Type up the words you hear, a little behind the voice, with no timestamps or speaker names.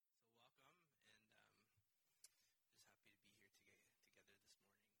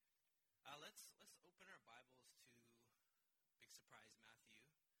let's open our Bibles to big surprise Matthew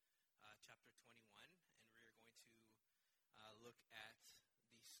chapter 21, and we're going to look at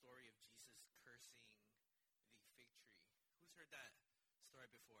the story of Jesus cursing the fig tree. Who's heard that story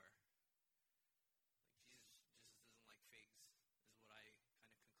before? Like Jesus doesn't like figs, is what I kind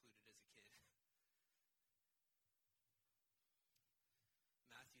of concluded as a kid.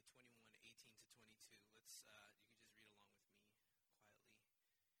 Matthew 21, 18 to 22. You can just read along with me quietly.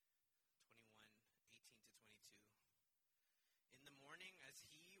 21, 18 to 22. In the morning, as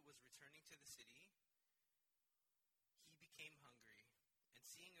he was returning to the city, he became hungry. And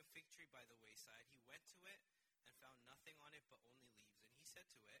seeing a fig tree by the wayside, he went to it and found nothing on it but only leaves. And he said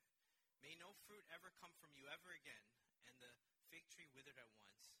to it, "May no fruit ever come from you ever again." And the fig tree withered at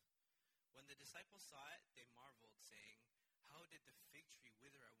once. When the disciples saw it, they marveled, saying, "How did the fig tree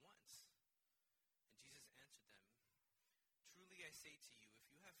wither at once?" And Jesus answered them, "Truly I say to you, if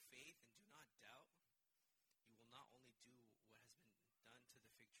you have faith and do not doubt, you will not only do what has been done to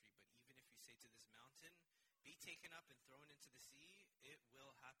the fig tree, but even if you say to this mountain, 'Be taken up and thrown into the sea,' it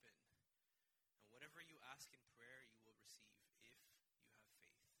will happen. And whatever you ask in prayer, you will receive, if you have faith."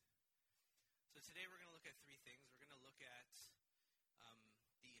 So today we're going to look at three things. We're going to look at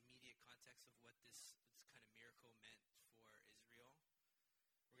the immediate context of what this kind of miracle meant for Israel.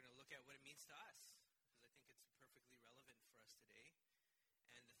 We're going to look at what it means to us, because I think it's perfectly relevant for us today.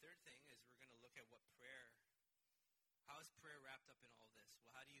 And the third thing is we're going to look at how is prayer wrapped up in all this?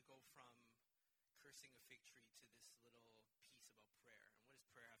 Well, how do you go from cursing a fig tree to this little piece about prayer? And what does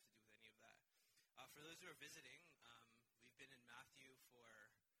prayer have to do with any of that? For those who are visiting, we've been in Matthew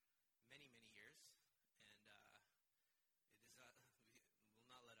for many, many years, and we will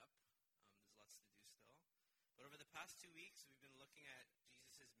not let up. There's lots to do still. But over the past 2 weeks, we've been looking at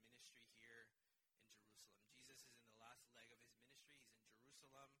Jesus' ministry here in Jerusalem. Jesus is in the last leg of his ministry. He's in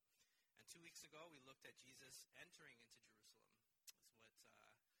Jerusalem. And 2 weeks ago, we looked at Jesus entering into Jerusalem.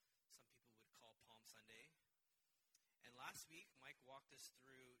 That's what some people would call Palm Sunday. And last week, Mike walked us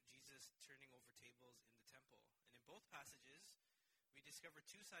through Jesus turning over tables in the temple. And in both passages, we discovered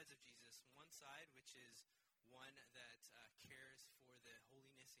two sides of Jesus. One side, which is one that cares for the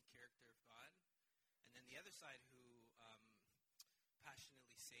holiness and character of God. And then the other side who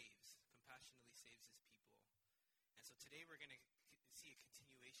compassionately saves his people. And so today we're going to see a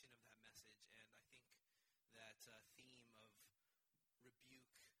continuation of that message. And I think that theme of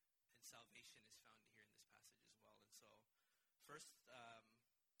rebuke and salvation is found here in this passage as well. And so first,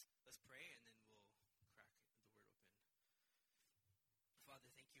 let's pray, and then we'll crack the word open. Father,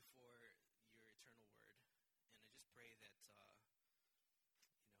 thank you for your eternal word. And I just pray that,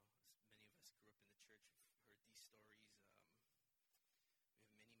 many of us grew up in the church, have heard these stories. We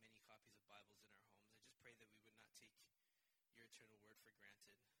have many, many copies of Bibles in our homes. I just pray that we would not take your eternal word for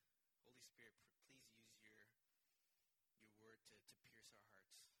granted. Holy Spirit, please use your word to pierce our hearts and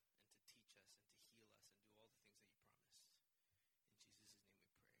to teach us and to heal us and do all the things that you promised. In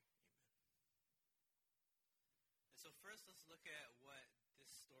Jesus' name we pray. Amen. And so first, let's look at what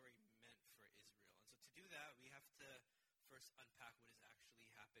this story meant for Israel. And so to do that, we have to first unpack what is actually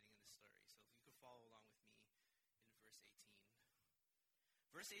happening in the story. So if you could follow along with me in verse 18.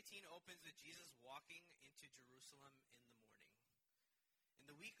 Verse 18 opens with Jesus walking into Jerusalem in the morning. In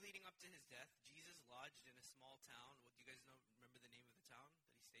the week leading up to his death, Jesus lodged in a small town. What do you guys remember the name of the town that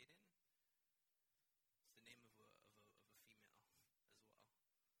he stayed in? It's the name of a female as well.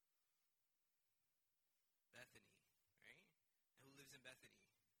 Bethany, right? And who lives in Bethany?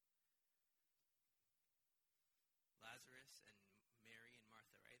 Lazarus and Mary and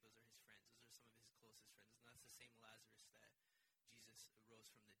Martha, right? Those are his friends. Those are some of his closest friends. And that's the same Lazarus that Jesus rose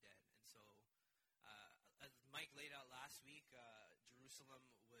from the dead. And so, as Mike laid out last week, Jerusalem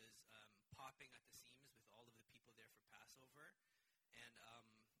was popping at the seams with all of the people there for Passover. And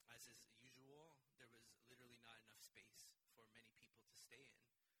as is usual, there was literally not enough space for many people to stay in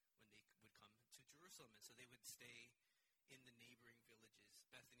when they would come to Jerusalem. And so they would stay in the neighboring villages.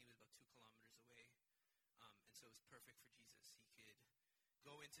 Bethany was about 2 kilometers away. And so it was perfect for Jesus. He could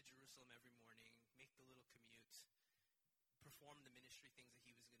go into Jerusalem every morning, make the little commute, perform the ministry things that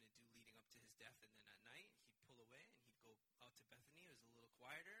he was going to do leading up to his death. And then at night, he'd pull away and he'd go out to Bethany. It was a little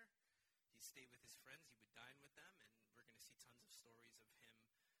quieter. He'd stay with his friends. He would dine with them. And we're going to see tons of stories of him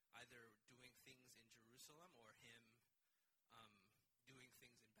either doing things in Jerusalem or him doing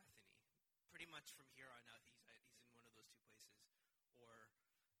things in Bethany. Pretty much from here on out, he's in one of those two places, or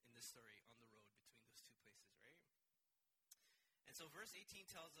in this story, on the road between those two places, right? And so verse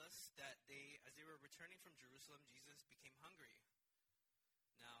 18 tells us that as they were returning from Jerusalem, Jesus became hungry.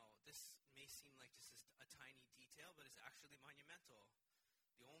 Now, this may seem like just a tiny detail, but it's actually monumental.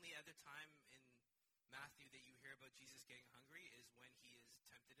 The only other time in Matthew that you hear about Jesus getting hungry is when he is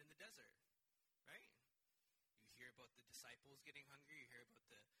tempted in the desert, right? You hear about the disciples getting hungry, you hear about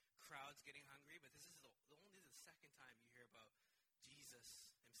the crowds getting hungry, but this is only the second time you hear about Jesus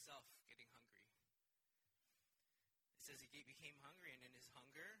himself getting hungry. It says he became hungry, and in his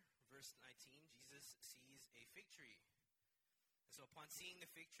hunger, verse 19, Jesus sees a fig tree. And so upon seeing the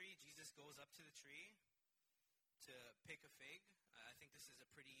fig tree, Jesus goes up to the tree to pick a fig. I think this is a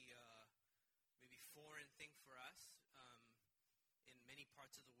pretty maybe foreign thing for us. In many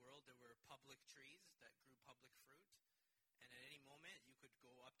parts of the world, there were public trees that grew public fruit. And at any moment, you could go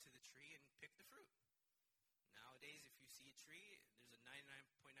up to the tree and pick the fruit. Nowadays, if you see a tree, there's a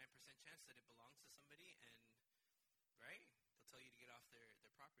 99.9% chance that it belongs to somebody, and, right, they'll tell you to get off their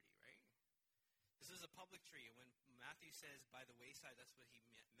property, right? This was a public tree, and when Matthew says by the wayside, that's what he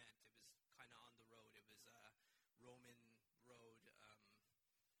meant. It was kind of on the road. It was a Roman road,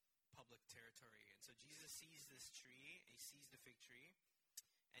 public territory. And so Jesus sees this tree, he sees the fig tree,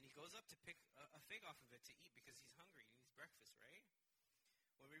 and he goes up to pick a fig off of it to eat because he's hungry. He needs breakfast, right?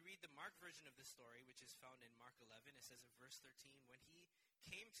 When we read the Mark version of this story, which is found in Mark 11, it says in verse 13, when he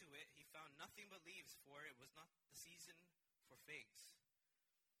came to it, he found nothing but leaves, for it was not the season for figs.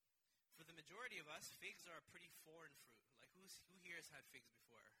 For the majority of us, figs are a pretty foreign fruit. Like, who here has had figs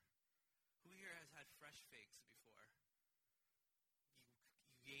before? Who here has had fresh figs before?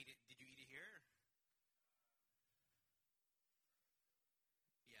 You ate it. Did you eat it here?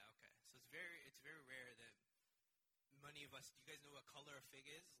 Yeah, okay. So it's very rare that many of us, do you guys know what color a fig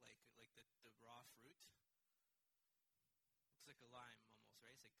is? Like the raw fruit? Looks like a lime almost,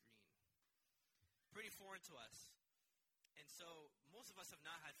 right? It's like green. Pretty foreign to us. And so most of us have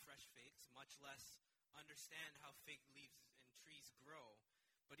not had fresh figs, much less understand how fig leaves and trees grow.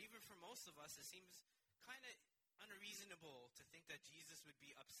 But even for most of us, it seems kind of unreasonable to think that Jesus would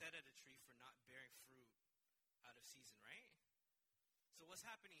be upset at a tree for not bearing fruit out of season, right? So what's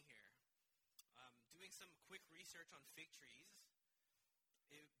happening here? Doing some quick research on fig trees,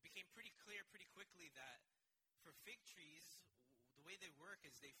 it became pretty clear pretty quickly that for fig trees, the way they work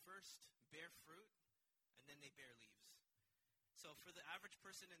is they first bear fruit and then they bear leaves. So for the average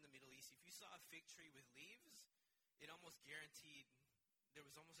person in the Middle East, if you saw a fig tree with leaves, there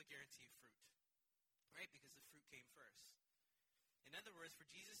was almost a guarantee of fruit, right? Because the fruit came first. In other words, for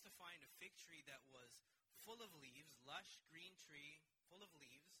Jesus to find a fig tree that was full of leaves, lush green tree, full of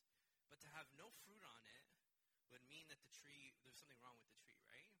leaves, but to have no fruit on it would mean that there's something wrong with the tree,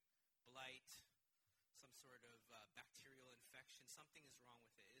 right? Blight, some sort of bacterial infection, something is wrong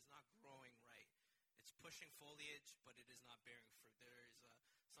with it. It is not growing right. It's pushing foliage, but it is not bearing fruit. There is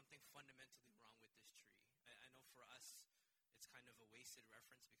something fundamentally wrong with this tree. I know for us, it's kind of a wasted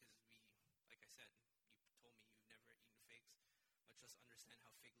reference because like I said, you told me you've never eaten figs, much less understand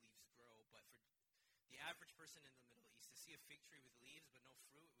how fig leaves grow. But for the average person in the Middle East, to see a fig tree with leaves but no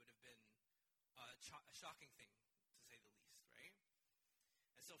fruit would have been a shocking thing, to say the least, right?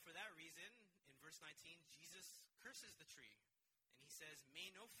 And so for that reason, in verse 19, Jesus curses the tree. And he says,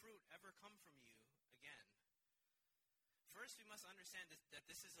 may no fruit ever come from you again. First, we must understand that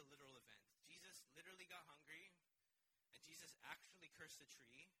this is a literal event. Jesus literally got hungry, and Jesus actually cursed the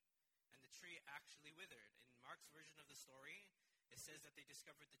tree, and the tree actually withered. In Mark's version of the story, it says that they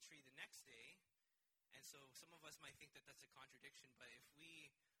discovered the tree the next day. And so some of us might think that that's a contradiction, but if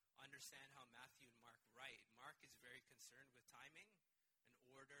we understand how Matthew and Mark write, Mark is very concerned with timing and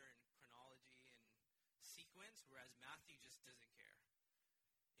order and chronology and sequence, whereas Matthew just doesn't care.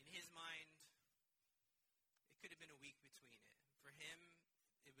 In his mind, it could have been a week between it. For him,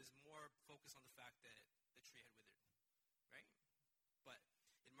 it was more focused on the fact that the tree had withered, right? But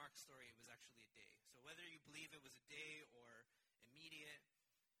in Mark's story, it was actually a day. So whether you believe it was a day or immediate,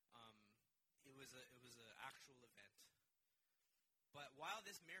 it was an actual event. But while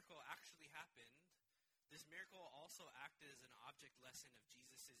this miracle actually happened, this miracle also acted as an object lesson of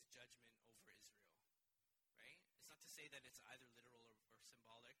Jesus' judgment over Israel, right? It's not to say that it's either literal or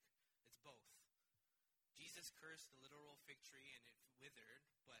symbolic. It's both. Jesus cursed the literal fig tree and it withered,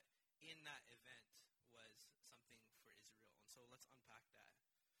 but in that event was something for Israel. And so let's unpack that.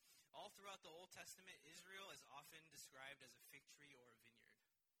 All throughout the Old Testament, Israel is often described as a fig tree or a vineyard.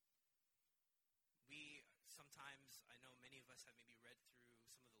 We sometimes, I know many of us have maybe read through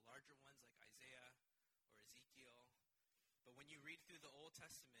some of the larger ones like Isaiah or Ezekiel. But when you read through the Old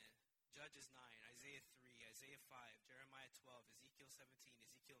Testament, Judges 9, Isaiah 3, Isaiah 5, Jeremiah 12, Ezekiel 17,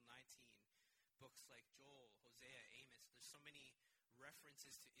 Ezekiel 19, books like Joel, Hosea, Amos, there's so many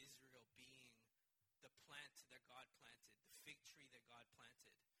references to Israel being the plant that God planted, the fig tree that God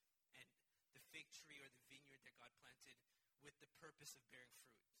planted. And the fig tree or the vineyard that God planted with the purpose of bearing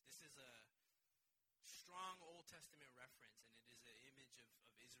fruit. This is a strong Old Testament reference, and it is an image of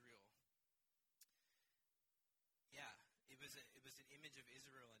Israel. Yeah, it was an image of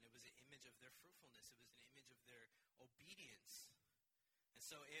Israel, and it was an image of their fruitfulness. It was an image of their obedience. And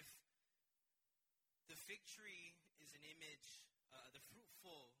so if the fig tree is an image, the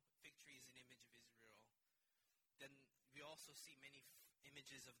fruitful fig tree is an image of Israel, then we also see many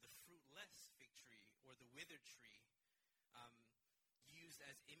images of the fruitless fig tree or the withered tree used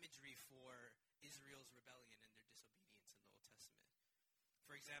as imagery for Israel's rebellion and their disobedience in the Old Testament.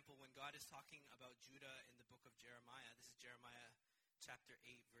 For example, when God is talking about Judah in the book of Jeremiah, this is Jeremiah chapter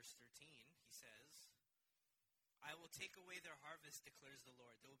 8, verse 13, he says, I will take away their harvest, declares the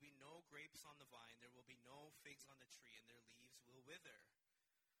Lord. There will be no grapes on the vine, there will be no figs on the tree, and their leaves will wither.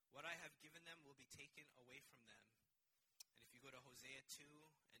 What I have given them will be taken away from them. And if you go to Hosea 2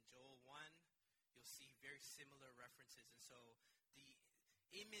 and Joel 1, you'll see very similar references. And so the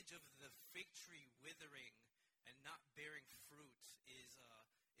image of the fig tree withering and not bearing fruit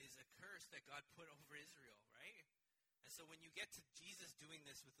is a curse that God put over Israel, right? And so when you get to Jesus doing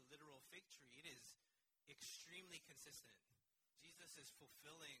this with the literal fig tree, it is extremely consistent. Jesus is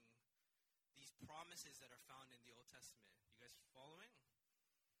fulfilling these promises that are found in the Old Testament. You guys following?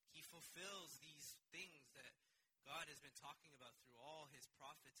 He fulfills these things that God has been talking about through all his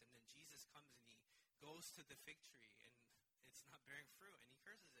prophets, and then Jesus comes and he goes to the fig tree and it's not bearing fruit and he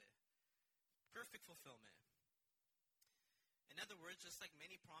curses it. Perfect fulfillment. In other words, just like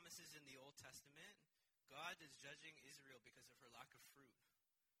many promises in the Old Testament, God is judging Israel because of her lack of fruit.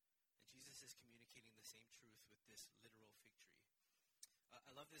 And Jesus is communicating the same truth with this literal fig tree.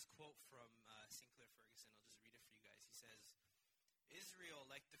 I love this quote from Sinclair Ferguson. I'll just read it for you guys. He says, Israel,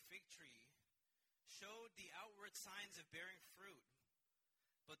 like the fig tree, showed the outward signs of bearing fruit,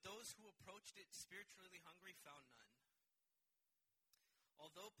 but those who approached it spiritually hungry found none.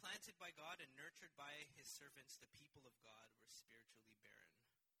 Although planted by God and nurtured by his servants, the people of God were spiritually barren.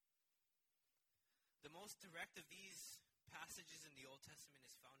 The most direct of these passages in the Old Testament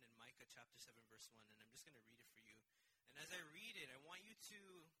is found in Micah chapter 7, verse 1, and I'm just going to read it for you. And as I read it, I want you to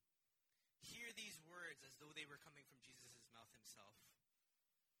hear these words as though they were coming from Jesus' mouth himself.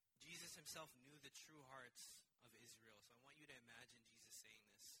 Jesus himself knew the true hearts of Israel, so I want you to imagine Jesus saying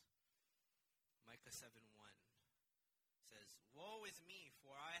this. Micah 7:1 says, Woe is me,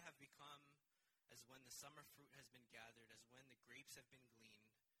 for I have become as when the summer fruit has been gathered, as when the grapes have been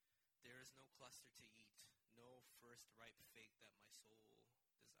gleaned. There is no cluster to eat, no first ripe fig that my soul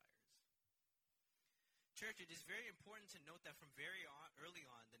desires. Church, it is very important to note that from very early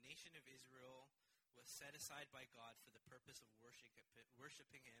on, the nation of Israel was set aside by God for the purpose of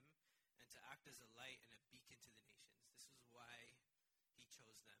worshiping him and to act as a light and a beacon to the nations. This is why he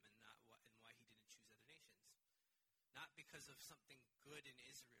chose them and why he didn't choose other nations. Not because of something good in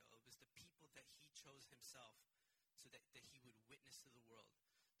Israel. It was the people that he chose himself so that he would witness to the world.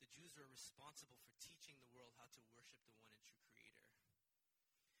 The Jews were responsible for teaching the world how to worship the one and true Creator.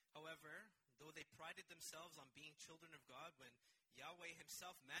 However, though they prided themselves on being children of God, when Yahweh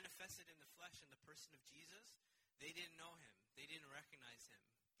himself manifested in the flesh in the person of Jesus, they didn't know him. They didn't recognize him.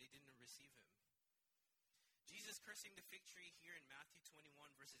 They didn't receive him. Jesus cursing the fig tree here in Matthew 21,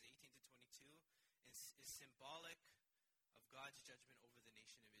 verses 18 to 22 is symbolic of God's judgment over the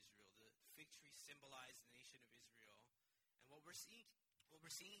nation of Israel. The fig tree symbolized the nation of Israel. And what we're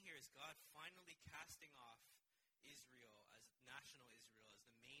seeing here is God finally casting off Israel as national Israel, as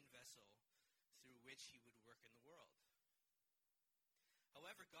the main vessel through which he would work in the world.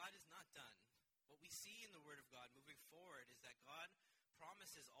 However, God is not done. What we see in the Word of God moving forward is that God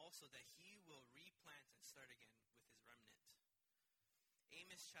promises also that he will replant and start again with his remnant.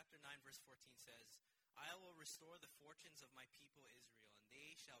 Amos chapter 9, verse 14 says, I will restore the fortunes of my people Israel, and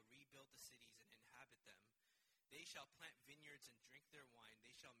they shall rebuild the cities and inhabit them. They shall plant vineyards and drink their wine.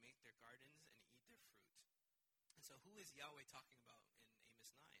 They shall make their gardens and eat their fruit. And so who is Yahweh talking about in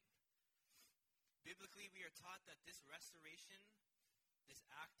Amos 9? Biblically, we are taught that this restoration, this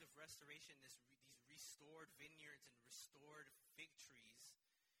act of restoration, these restored vineyards and restored fig trees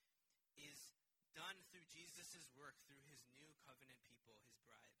is done through Jesus' work, through his new covenant people, his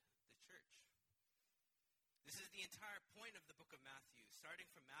bride, the church. This is the entire point of the book of Matthew. Starting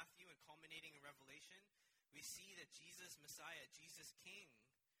from Matthew and culminating in Revelation, we see that Jesus, Messiah, Jesus King,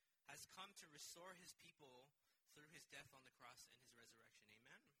 has come to restore his people through his death on the cross and his resurrection.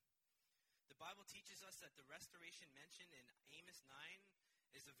 Amen? The Bible teaches us that the restoration mentioned in Amos 9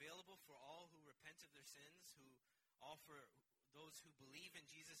 is available for all who repent of their sins, all for those who believe in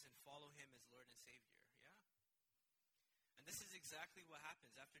Jesus and follow him as Lord and Savior. Yeah? And this is exactly what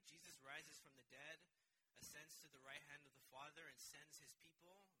happens. After Jesus rises from the dead, a ascends to the right hand of the Father and sends his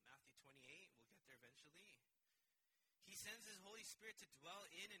people, Matthew 28, we'll get there eventually. He sends his Holy Spirit to dwell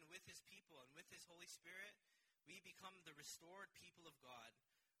in and with his people, and with his Holy Spirit, we become the restored people of God,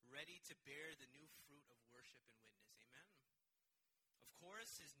 ready to bear the new fruit of worship and witness. Amen? Of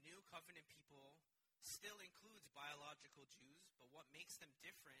course, his new covenant people still includes biological Jews, but what makes them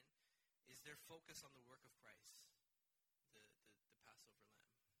different is their focus on the work of Christ, the Passover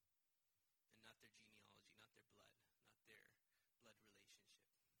lamb, and not their genealogy, not their blood relationship.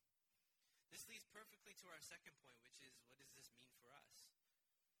 This leads perfectly to our second point, which is, what does this mean for us?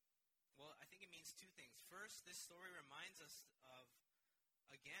 Well, I think it means two things. First, this story reminds us of,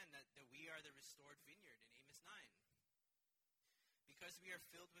 again, that we are the restored vineyard in Amos 9. Because we are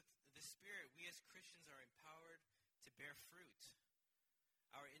filled with the Spirit, we as Christians are empowered to bear fruit.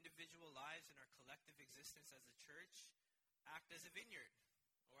 Our individual lives and our collective existence as a church act as a vineyard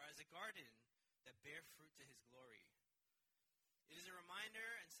or as a garden that bear fruit to his glory. It is a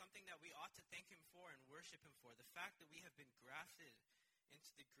reminder and something that we ought to thank him for and worship him for. The fact that we have been grafted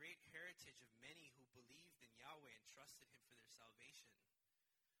into the great heritage of many who believed in Yahweh and trusted him for their salvation.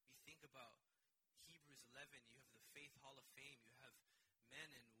 We think about Hebrews 11, you have the Faith Hall of Fame. You have men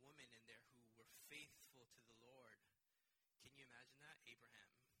and women in there who were faithful to the Lord. Can you imagine that?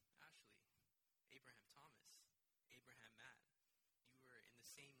 Abraham, Ashley, Abraham Thomas, Abraham Matt. You were in the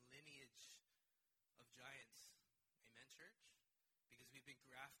same lineage of giants. Amen, church? Because we've been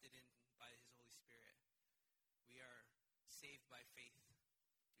grafted in by his Holy Spirit. We are saved by faith.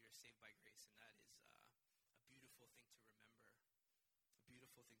 We are saved by grace, and that is a beautiful thing to remember. A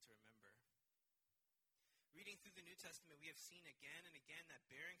beautiful thing to remember. Reading through the New Testament, we have seen again and again that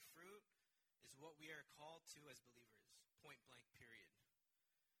bearing fruit is what we are called to as believers. Point blank, period.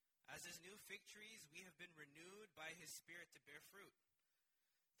 As his new fig trees, we have been renewed by his Spirit to bear fruit.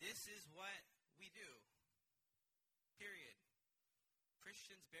 This is what we do. Period.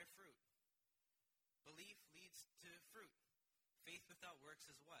 Christians bear fruit. Belief leads to fruit. Faith without works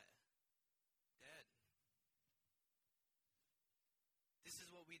is what? Dead. This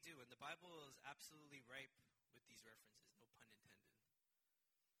is what we do, and the Bible is absolutely ripe with these references, no pun intended.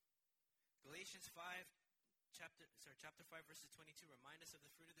 Galatians 5, chapter 5, verses 22 remind us of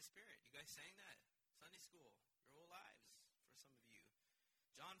the fruit of the Spirit. You guys sang that? Sunday school, your whole lives, for some of you.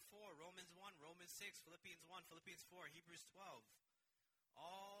 John 4, Romans 1, Romans 6, Philippians 1, Philippians 4, Hebrews 12.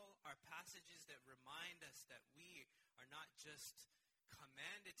 All are passages that remind us that we are not just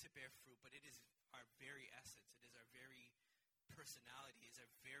commanded to bear fruit, but it is our very essence. It is our very personality, is our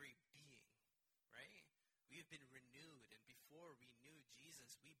very being, right? We have been renewed, and before we knew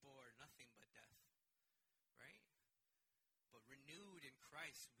Jesus, we bore nothing but death, right? But renewed in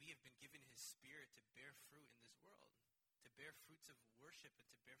Christ, we have been given his Spirit to bear fruit in this world, to bear fruits of worship and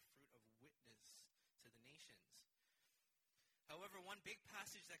to bear fruit of witness to the nations. However, one big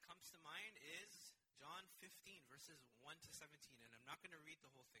passage that comes to mind is John 15, verses 1 to 17, and I'm not going to read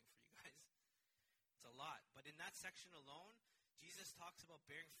the whole thing for you guys. It's a lot, but in that section alone, Jesus talks about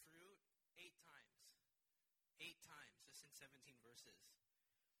bearing fruit 8 times. 8 times, just in 17 verses.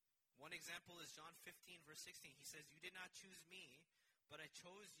 One example is John 15, verse 16. He says, "You did not choose me, but I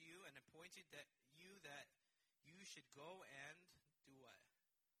chose you and appointed that you should go and do what?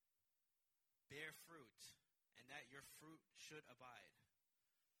 Bear fruit, and that your fruit should abide."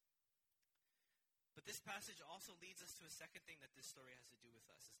 But this passage also leads us to a second thing that this story has to do with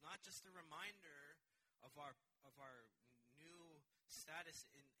us. It's not just a reminder of our new status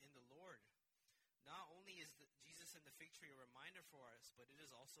in the Lord. Not only is Jesus and the fig tree a reminder for us, but it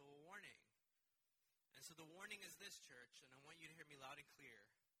is also a warning. And so the warning is this, church, and I want you to hear me loud and clear.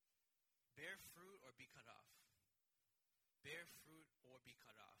 Bear fruit or be cut off. Bear fruit or be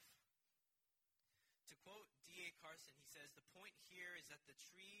cut off. To quote D.A. Carson, he says, "The point here is that the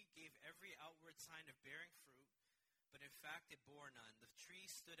tree gave every outward sign of bearing fruit, but in fact it bore none. The tree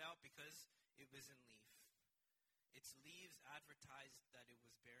stood out because it was in leaf. Its leaves advertised that it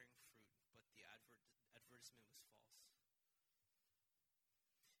was bearing fruit, but the advertisement was false."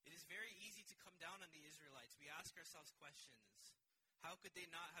 It is very easy to come down on the Israelites. We ask ourselves questions. How could they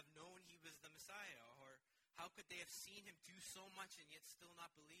not have known he was the Messiah? Or how could they have seen him do so much and yet still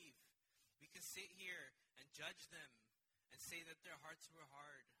not believe? We can sit here and judge them and say that their hearts were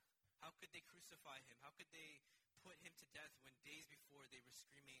hard. How could they crucify him? How could they put him to death when days before they were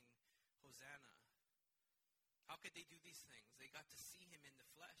screaming, "Hosanna"? How could they do these things? They got to see him in the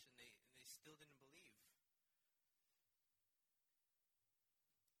flesh, and they still didn't believe.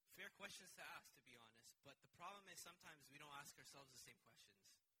 Fair questions to ask, to be honest, but the problem is sometimes we don't ask ourselves the same questions.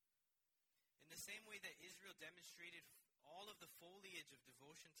 In the same way that Israel demonstrated all of the foliage of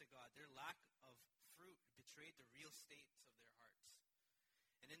devotion to God, their lack of fruit portrayed the real states of their hearts.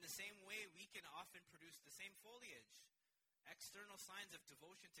 And in the same way, we can often produce the same foliage, external signs of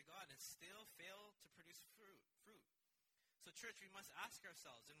devotion to God, and still fail to produce fruit. So church, we must ask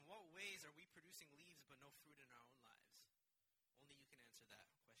ourselves, in what ways are we producing leaves but no fruit in our own lives? Only you can answer that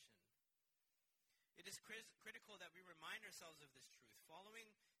question. It is critical that we remind ourselves of this truth. Following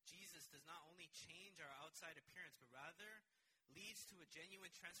Jesus does not only change our outside appearance, but rather leads to a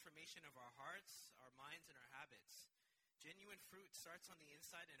genuine transformation of our hearts, our minds, and our habits. Genuine fruit starts on the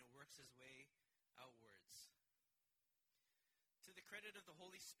inside and it works its way outwards. To the credit of the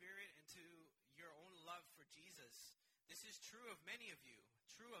Holy Spirit and to your own love for Jesus, this is true of many of you,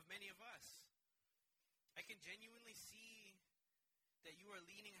 true of many of us. I can genuinely see that you are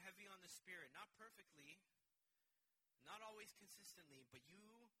leaning heavy on the Spirit, not perfectly, not always consistently, but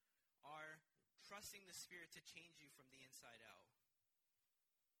you are trusting the Spirit to change you from the inside out.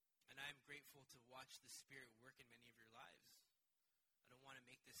 And I am grateful to watch the Spirit work in many of your lives. I don't want to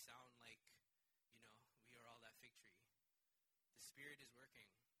make this sound like, we are all that fig tree. The Spirit is working.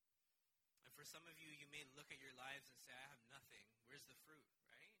 And for some of you, you may look at your lives and say, I have nothing. Where's the fruit,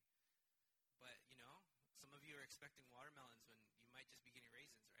 right? But, some of you are expecting watermelons when you might just be getting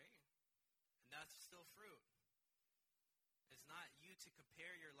raisins, right? And that's still fruit. It's not you to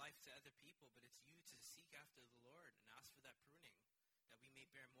compare your life to other people, but it's you to seek after the Lord and ask for that pruning, that we may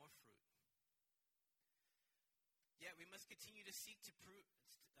bear more fruit. Yet we must continue to seek the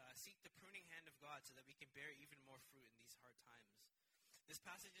pruning hand of God so that we can bear even more fruit in these hard times. This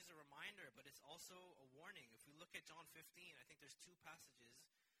passage is a reminder, but it's also a warning. If we look at John 15, I think there's two passages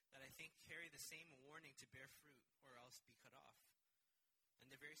that I think carry the same warning to bear fruit or else be cut off. And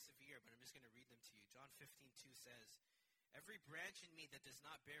they're very severe, but I'm just going to read them to you. John 15:2 says, "Every branch in me that does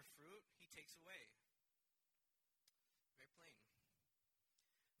not bear fruit, he takes away." Very plain.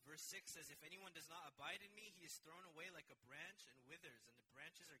 Verse 6 says, "If anyone does not abide in me, he is thrown away like a branch and withers, and the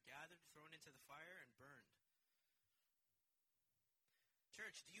branches are gathered, thrown into the fire, and burned."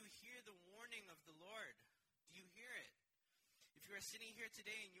 Church, do you hear the warning of the Lord? Do you hear it? If you are sitting here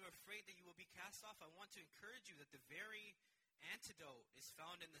today and you are afraid that you will be cast off, I want to encourage you that the very antidote is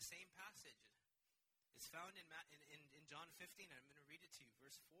found in the same passage. It's found in John 15. I'm going to read it to you.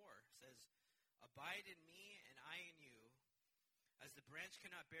 Verse 4 says, "Abide in me and I in you. As the branch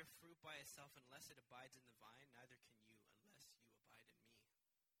cannot bear fruit by itself unless it abides in the vine, neither can you unless you abide in me."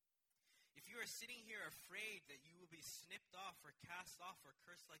 If you are sitting here afraid that you will be snipped off or cast off or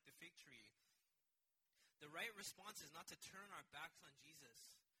cursed like the fig tree, the right response is not to turn our backs on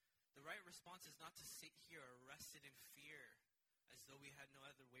Jesus. The right response is not to sit here arrested in fear as though we had no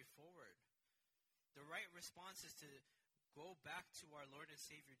other way forward. The right response is to go back to our Lord and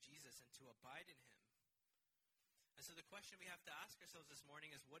Savior Jesus and to abide in him. And so the question we have to ask ourselves this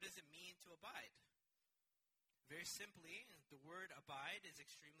morning is, what does it mean to abide? Very simply, the word abide is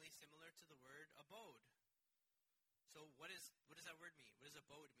extremely similar to the word abode. So what does that word mean? What does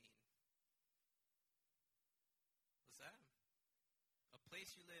abode mean? What's that? A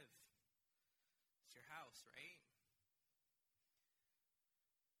place you live. It's your house, right?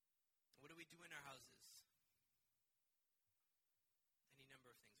 What do we do in our houses? Any number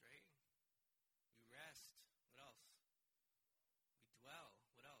of things, right? We rest. What else? We dwell.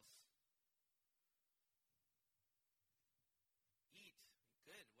 What else? Eat.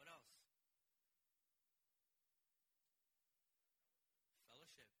 Good. What else?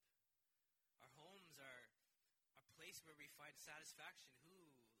 Fellowship. Our homes are a place where we find satisfaction.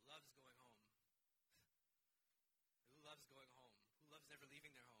 Who loves going home? Who loves going home? Who loves never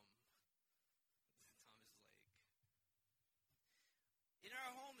leaving their home? Thomas Lake. In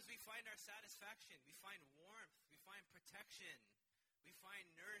our homes, we find our satisfaction. We find warmth. We find protection. We find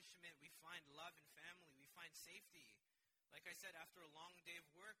nourishment. We find love and family. We find safety. Like I said, after a long day of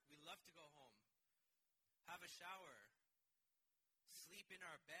work, we love to go home, have a shower, sleep in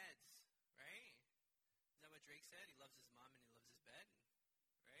our beds, right? Is that what Drake said? He loves his mom and he loves his bed,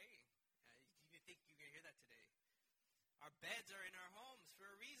 right? You think you're going to hear that today? Our beds are in our homes for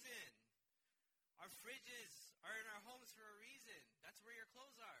a reason. Our fridges are in our homes for a reason. That's where your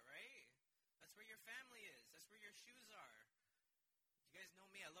clothes are, right? That's where your family is. That's where your shoes are. You guys know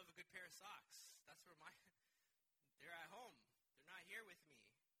me. I love a good pair of socks. That's where they're at home. They're not here with me.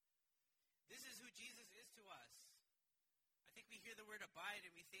 This is who Jesus is to us. I think we hear the word abide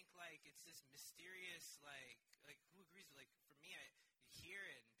and we think like it's this mysterious, like who agrees with, like, for me, you hear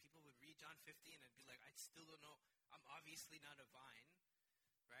it and people would read John 15 and be like, I still don't know. I'm obviously not a vine,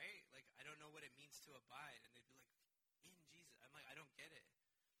 right? Like, I don't know what it means to abide. And they'd be like, in Jesus. I'm like, I don't get it.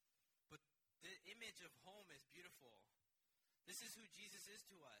 But the image of home is beautiful. This is who Jesus is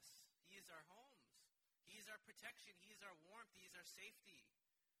to us. He is our homes. He is our protection. He is our warmth. He is our safety.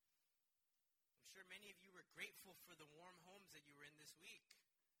 I'm sure many of you were grateful for the warm homes that you were in this week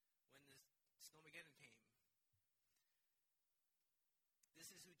when the Snowmageddon came.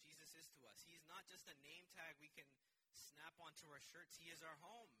 This is who Jesus is to us. He is not just a name tag we can snap onto our shirts. He is our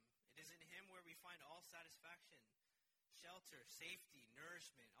home. It is in him where we find all satisfaction, shelter, safety,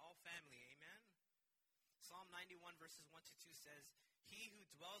 nourishment, all family. Amen? Psalm 91 verses 1-2 says, "He who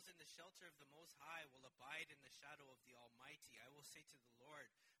dwells in the shelter of the Most High will abide in the shadow of the Almighty. I will say to the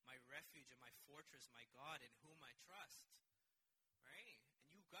Lord, my refuge and my fortress, my God, in whom I trust." Right?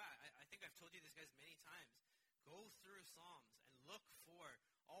 And I think I've told you this, guys, many times. Go through Psalms and look for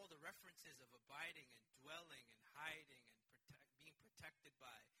all the references of abiding and dwelling and hiding and being protected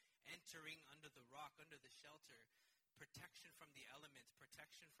by, entering under the rock, under the shelter, protection from the elements,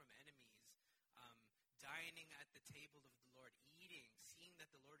 protection from enemies, dining at the table of the Lord, eating, seeing that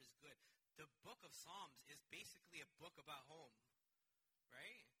the Lord is good. The book of Psalms is basically a book about home,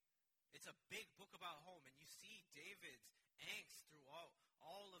 right? It's a big book about home, and you see David's angst through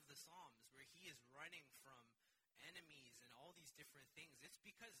all of the Psalms where he is running from enemies and all these different things. It's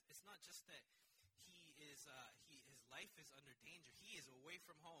because it's not just that his life is under danger. He is away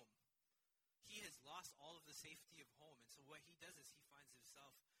from home. He has lost all of the safety of home. And so what he does is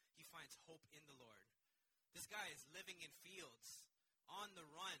he finds hope in the Lord. This guy is living in fields, on the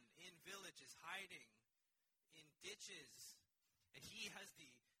run, in villages, hiding, in ditches. And he has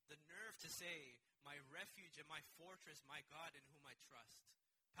the nerve to say, "My refuge and my fortress, my God in whom I trust."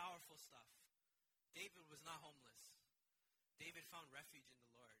 Powerful stuff. David was not homeless. David found refuge in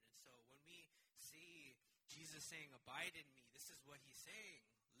the Lord. And so when we see Jesus saying, "Abide in me," this is what he's saying.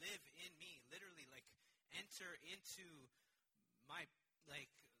 Live in me. Literally, like, enter into my,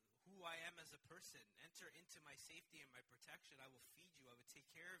 who I am as a person. Enter into my safety and my protection. I will feed you. I will take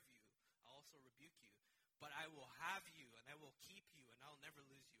care of you. I'll also rebuke you. But I will have you, and I will keep you, and I'll never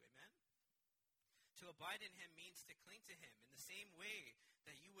lose you. Amen? To abide in him means to cling to him in the same way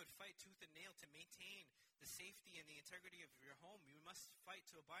that you would fight tooth and nail to maintain the safety and the integrity of your home. You must fight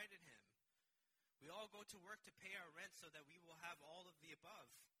to abide in him. We all go to work to pay our rent so that we will have all of the above.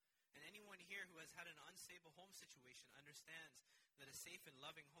 And anyone here who has had an unstable home situation understands that a safe and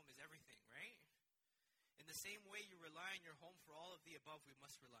loving home is everything, right? In the same way you rely on your home for all of the above, we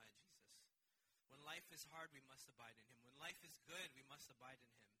must rely on Jesus. When life is hard, we must abide in him. When life is good, we must abide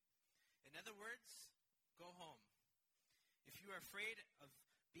in him. In other words, go home. If you are afraid of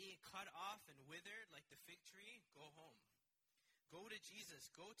being cut off and withered like the fig tree, go home. Go to Jesus.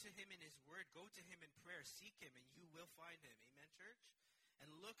 Go to him in his word. Go to him in prayer. Seek him and you will find him. Amen, church? And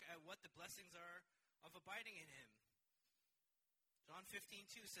look at what the blessings are of abiding in him. John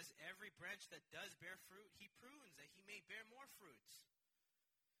 15:2 says, "Every branch that does bear fruit, he prunes, that he may bear more fruits."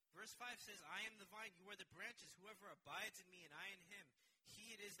 Verse 5 says, "I am the vine, you are the branches. Whoever abides in me and I in him,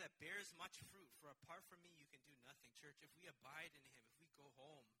 he it is that bears much fruit. For apart from me, you can do nothing." Church, if we abide in him, if we go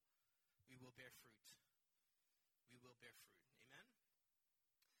home, we will bear fruit. We will bear fruit. Amen?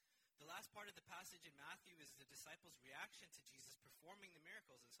 The last part of the passage in Matthew is the disciples' reaction to Jesus performing the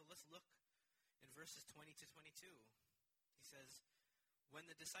miracles. And so let's look in verses 20-22. He says, "When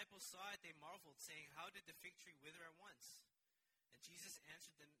the disciples saw it, they marveled, saying, 'How did the fig tree wither at once?' And Jesus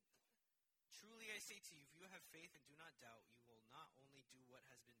answered them, 'Truly I say to you, if you have faith and do not doubt, you will not only do what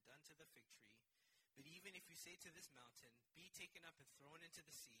has been done to the fig tree, but even if you say to this mountain, be taken up and thrown into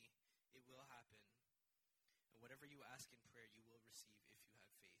the sea, it will happen. And whatever you ask in prayer, you will receive if you have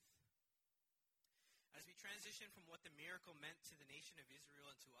faith.'" As we transition from what the miracle meant to the nation of Israel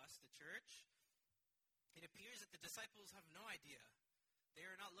and to us, the church, it appears that the disciples have no idea. They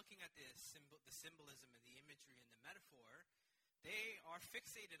are not looking at the symbolism and the imagery and the metaphor. They are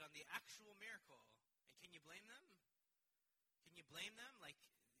fixated on the actual miracle. And can you blame them? Can you blame them? Like,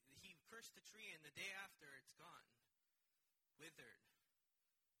 he cursed the tree and the day after it's gone. Withered.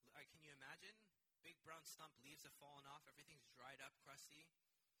 Can you imagine? Big brown stump, leaves have fallen off, everything's dried up, crusty.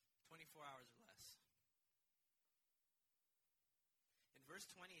 24 hours or less. In verse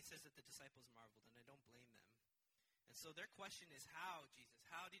 20, it says that the disciples marveled, and I don't blame them. And so their question is, how, Jesus?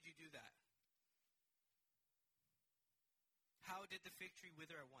 How did you do that? How did the fig tree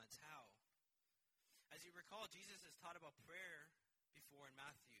wither at once? How? As you recall, Jesus has taught about prayer before in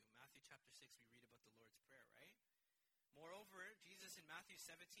Matthew. Matthew chapter 6, we read about the Lord's Prayer, right? Moreover, Jesus in Matthew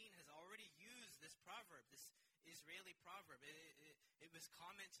 17 has already used this proverb, this Israeli proverb. It was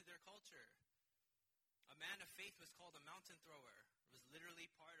common to their culture. A man of faith was called a mountain thrower. It was literally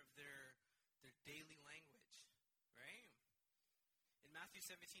part of their daily language, right? In Matthew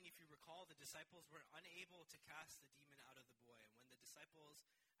 17, if you recall, the disciples were unable to cast the demon out of the boy. And when the disciples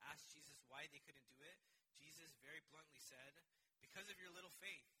asked Jesus why they couldn't do it, Jesus very bluntly said, because of your little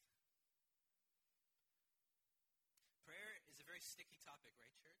faith. Prayer is a very sticky topic,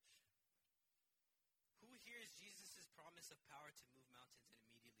 right, church? Who hears Jesus' promise of power to move mountains and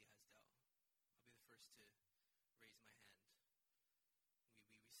immediately has doubt? I'll be the first to raise my hand.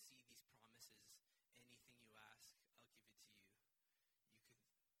 We see these promises. Anything you ask, I'll give it to you.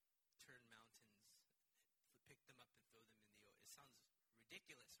 You can turn mountains, pick them up and throw them in the ocean. It sounds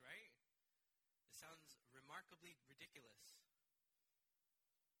ridiculous, right? It sounds remarkably ridiculous.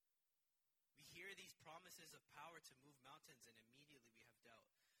 We hear these promises of power to move mountains and immediately we have doubt.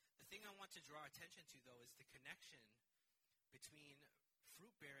 The thing I want to draw attention to, though, is the connection between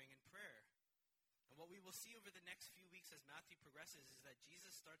fruit-bearing and prayer. And what we will see over the next few weeks as Matthew progresses is that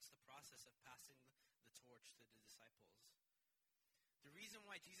Jesus starts the process of passing the torch to the disciples. The reason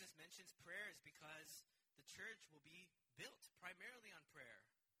why Jesus mentions prayer is because the church will be built primarily on prayer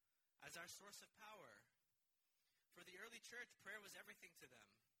as our source of power. For the early church, prayer was everything to them.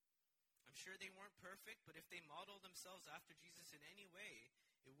 I'm sure they weren't perfect, but if they modeled themselves after Jesus in any way,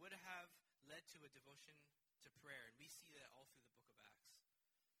 it would have led to a devotion to prayer. And we see that all through the book of Acts.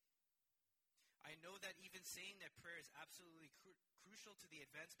 I know that even saying that prayer is absolutely crucial to the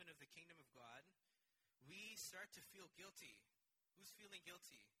advancement of the kingdom of God, we start to feel guilty. Who's feeling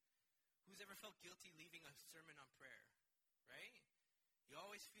guilty? Who's ever felt guilty leaving a sermon on prayer, right? You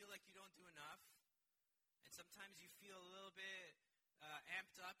always feel like you don't do enough. And sometimes you feel a little bit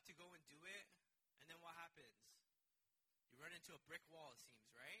amped up to go and do it. And then what happens? You run into a brick wall, it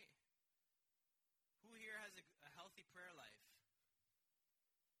seems, right? Who here has a healthy prayer life?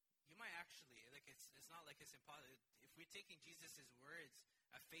 You might actually, it's not like it's impossible. If we're taking Jesus' words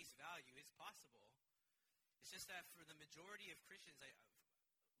at face value, it's possible. It's just that for the majority of Christians,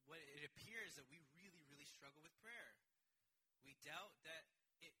 what it appears that we really, really struggle with prayer. We doubt that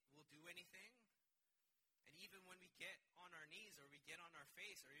it will do anything. And even when we get on our knees or we get on our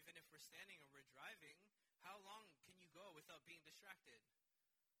face, or even if we're standing or we're driving, how long can you go without being distracted?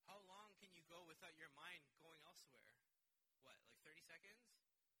 How long can you go without your mind going elsewhere? What, like 30 seconds?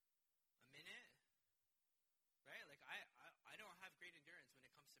 A minute? Right? Like I don't have great endurance when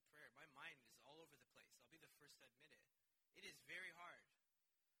it comes to prayer. My mind is all over the place. I'll be the first to admit it. It is very hard.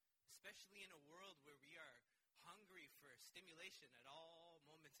 Especially in a world where we are hungry for stimulation at all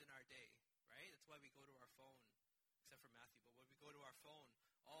moments in our day, right? That's why we go to our phone, except for Matthew, but when we go to our phone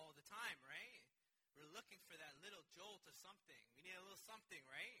all the time, right? We're looking for that little jolt of something. We need a little something,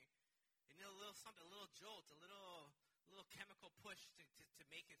 right? We need a little something, a little jolt, a little chemical push to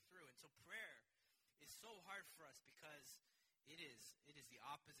make it through. And so prayer is so hard for us because it is the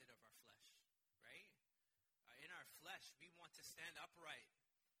opposite of our flesh, right? In our flesh, we want to stand upright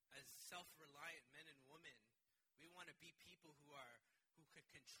as self-reliant men and women. We want to be people who can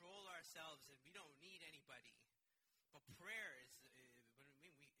control ourselves and we don't need anybody. But prayer is,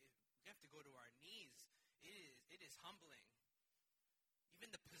 we have to go to our knees. It is humbling. Even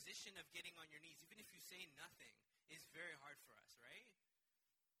the position of getting on your knees, even if you say nothing, is very hard for us, right?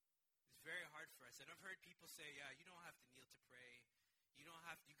 It's very hard for us. And I've heard people say, yeah, you don't have to kneel to pray.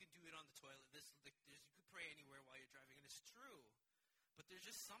 You can do it on the toilet. You can pray anywhere while you're driving, and it's true. But there's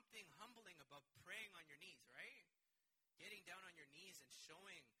just something humbling about praying on your knees, right? Getting down on your knees and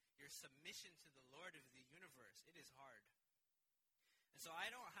showing your submission to the Lord of the universe. It is hard. And so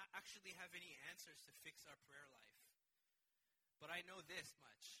I don't actually have any answers to fix our prayer life. But I know this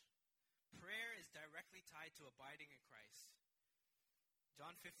much. Prayer is directly tied to abiding in Christ.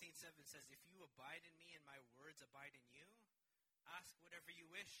 John 15:7 says, if you abide in me and my words abide in you, ask whatever you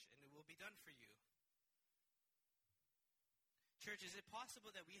wish and it will be done for you. Church, is it possible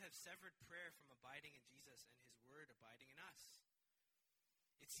that we have severed prayer from abiding in Jesus and his word abiding in us?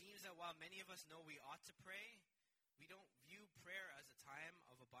 It seems that while many of us know we ought to pray, we don't view prayer as a time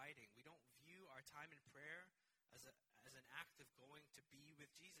of abiding. We don't view our time in prayer as an act of going to be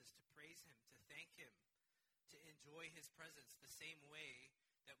with Jesus, to praise him, to thank him, to enjoy his presence the same way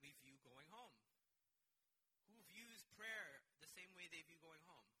that we view going home. Who views prayer the same way they view going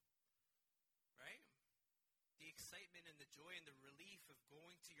home? Right? The excitement and the joy and the relief of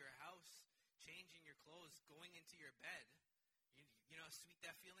going to your house, changing your clothes, going into your bed. You know how sweet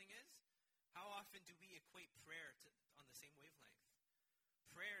that feeling is? How often do we equate prayer on the same wavelength?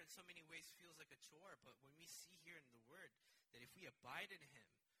 Prayer in so many ways feels like a chore, but when we see here in the word that if we abide in him,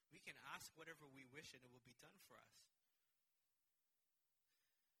 we can ask whatever we wish and it will be done for us.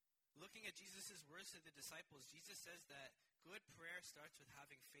 Looking at Jesus' words to the disciples, Jesus says that good prayer starts with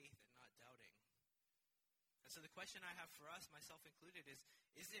having faith and not doubting. And so the question I have for us, myself included,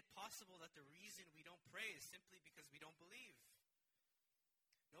 is it possible that the reason we don't pray is simply because we don't believe?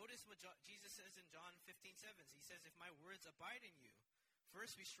 Notice what Jesus says in John 15:7. He says, if my words abide in you,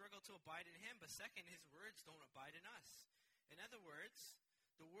 first we struggle to abide in him, but second, his words don't abide in us. In other words,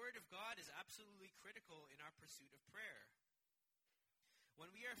 the word of God is absolutely critical in our pursuit of prayer. When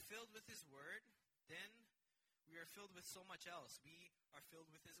we are filled with his word, then we are filled with so much else. We are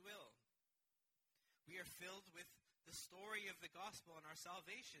filled with his will. We are filled with the story of the gospel and our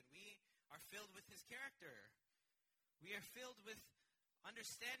salvation. We are filled with his character. We are filled with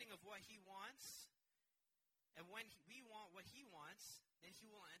understanding of what he wants. And when we want what he wants, then he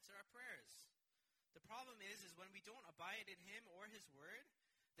will answer our prayers. The problem is when we don't abide in him or his word,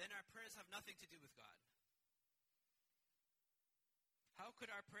 then our prayers have nothing to do with God. How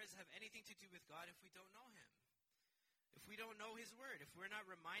could our prayers have anything to do with God if we don't know him? If we don't know his word, if we're not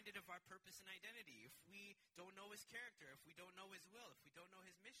reminded of our purpose and identity, if we don't know his character, if we don't know his will, if we don't know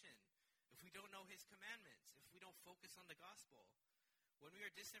his mission, if we don't know his commandments, if we don't focus on the gospel. When we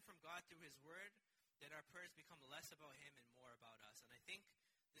are distant from God through his word, then our prayers become less about him and more about us. And I think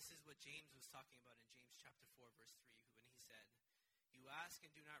this is what James was talking about in James chapter 4, verse 3, when he said, you ask and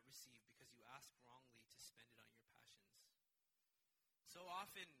do not receive because you ask wrongly to spend it on your passions. So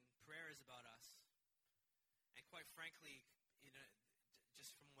often, prayer is about us. And quite frankly,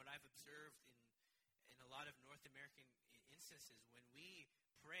 just from what I've observed in a lot of North American instances, when we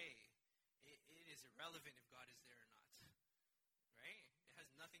pray, it is irrelevant if God is there or not. Right? It has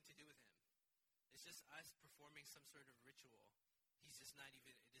nothing to do with him. It's just us performing some sort of ritual. He's just not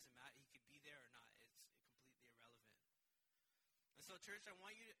even, it doesn't matter, he could be there or not. It's completely irrelevant. And so, church, I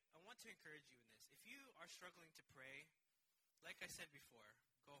want to encourage you in this. If you are struggling to pray, like I said before,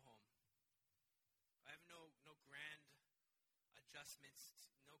 go home. I have no grand adjustments,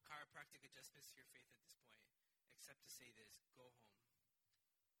 no chiropractic adjustments to your faith at this point, except to say this, go home.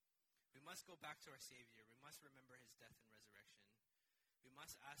 We must go back to our Savior. We must remember his death and resurrection. We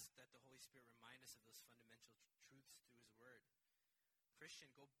must ask that the Holy Spirit remind us of those fundamental truths through his word.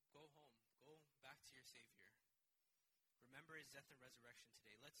 Christian, go home. Go back to your Savior. Remember his death and resurrection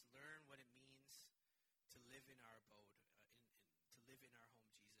today. Let's learn what it means to live in our abode, to live in our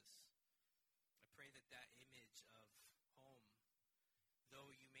home, Jesus. I pray that image of home, though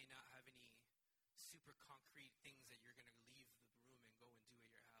you may not have any super concrete things that you're going to leave the room and go and do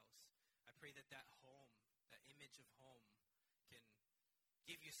at your house, I pray that home, that image of home, can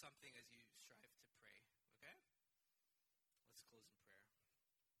give you something as you strive to pray. Okay? Let's close in prayer.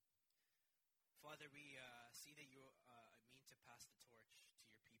 Father, we see that you mean to pass the torch to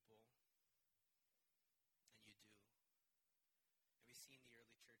your people, and you do. And we see in the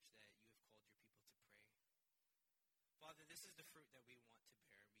early church that you have called your people to pray. Father, this is the fruit that we want to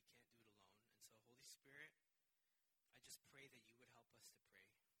bear. We can't do it alone. And so, Holy Spirit, I just pray that you would help us to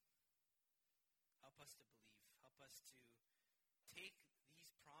pray. Help us to believe. Help us to take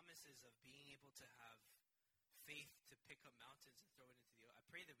these promises of being able to have faith to pick up mountains and throw it into the ocean. I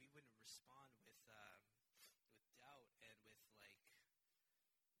pray that we wouldn't respond with doubt and with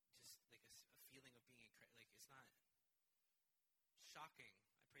just like a feeling of being like it's not shocking.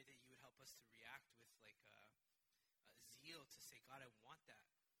 I pray that you would help us to react with like a zeal to say, God, I want that.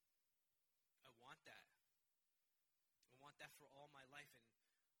 I want that. I want that for all my life.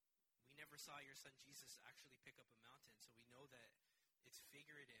 And we never saw your son Jesus actually pick up a mountain, so we know that it's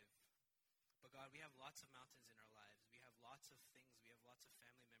figurative. But God, we have lots of mountains in our lives. We have lots of things. We have lots of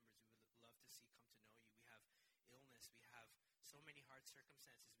family members we would love to see come to know you. We have illness. We have so many hard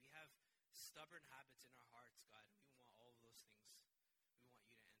circumstances. We have stubborn habits in our hearts, God. We want all of those things. We want you to answer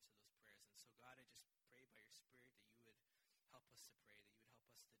those prayers. And so, God, I just pray by your Spirit that you would help us to pray, that you would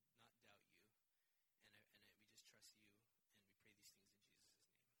help us to not doubt you.